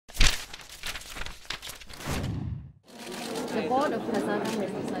board of Khazanah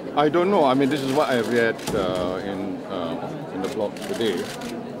has decided? I don't know. I mean, this is what I read in the blog today,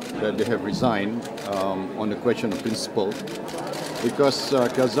 that they have resigned on the question of principle, because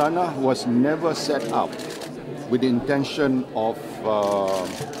Khazanah was never set up with the intention of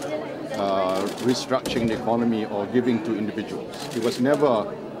restructuring the economy or giving to individuals. It was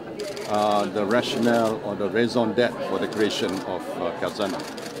never the rationale or the raison d'etre for the creation of Khazanah.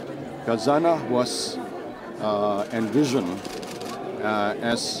 Khazanah was envisioned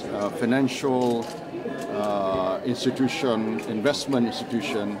as a financial institution, investment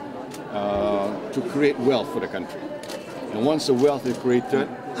institution to create wealth for the country. And once the wealth is created,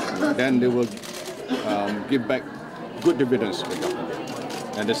 then they will give back good dividends to the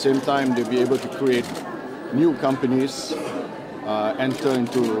government. At the same time, they'll be able to create new companies, enter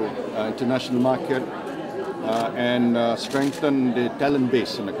into international market, and strengthen the talent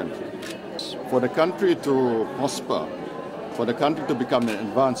base in the country. For the country to prosper, for the country to become an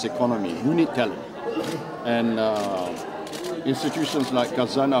advanced economy, you need talent. And institutions like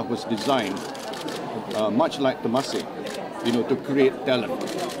Khazanah was designed, much like Temasek, to create talent.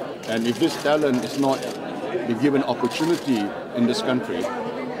 And if this talent is not be given opportunity in this country,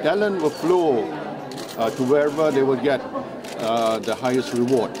 talent will flow to wherever they will get the highest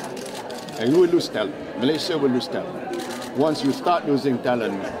reward. And you will lose talent. Malaysia will lose talent. Once you start losing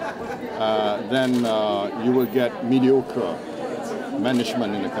talent, then you will get mediocre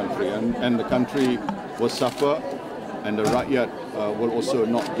management in the country, and the country will suffer, and the rakyat will also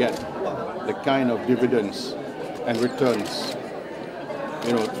not get the kind of dividends and returns,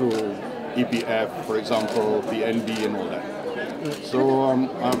 through EPF, for example, PNB and all that. So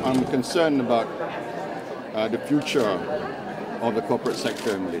I'm concerned about the future of the corporate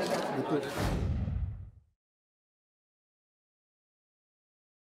sector in Malaysia.